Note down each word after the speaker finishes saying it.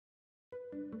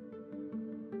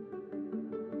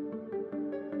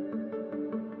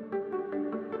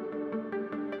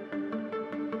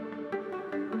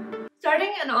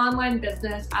Starting an online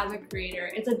business as a creator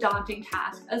is a daunting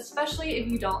task, especially if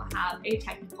you don't have a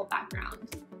technical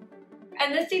background.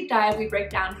 In this deep dive, we break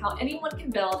down how anyone can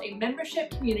build a membership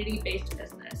community-based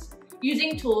business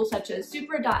using tools such as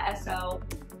Super.so,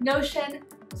 Notion,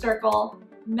 Circle,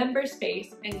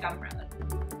 MemberSpace, and Gumroad.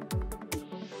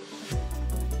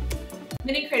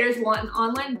 Many creators want an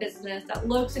online business that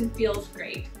looks and feels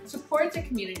great, supports a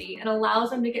community, and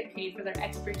allows them to get paid for their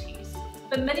expertise,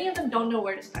 but many of them don't know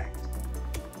where to start.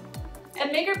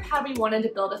 At Makerpad, we wanted to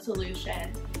build a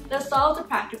solution that solves the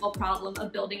practical problem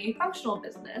of building a functional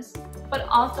business, but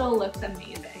also looks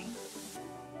amazing.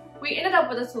 We ended up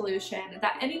with a solution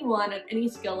that anyone at any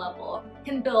skill level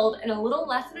can build in a little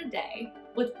less than a day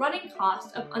with running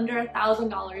costs of under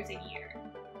 $1,000 a year.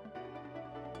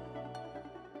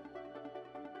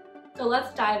 So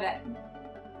let's dive in.